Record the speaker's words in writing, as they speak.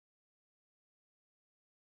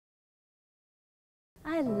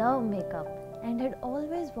I love makeup and had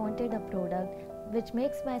always wanted a product which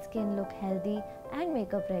makes my skin look healthy and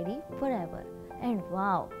makeup ready forever. And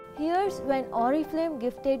wow! Here's when Oriflame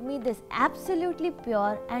gifted me this absolutely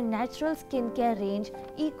pure and natural skincare range,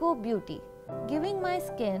 EcoBeauty, giving my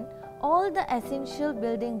skin all the essential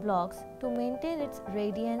building blocks to maintain its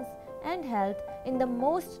radiance and health in the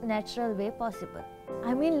most natural way possible.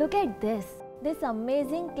 I mean, look at this! This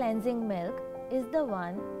amazing cleansing milk is the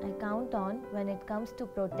one I count on when it comes to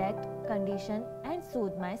protect, condition and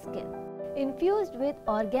soothe my skin. Infused with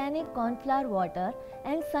organic cornflower water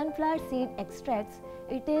and sunflower seed extracts,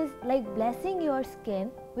 it is like blessing your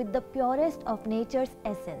skin with the purest of nature's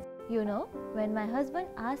essence. You know, when my husband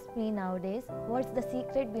asks me nowadays what's the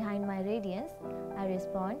secret behind my radiance, I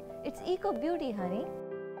respond, it's EcoBeauty, honey.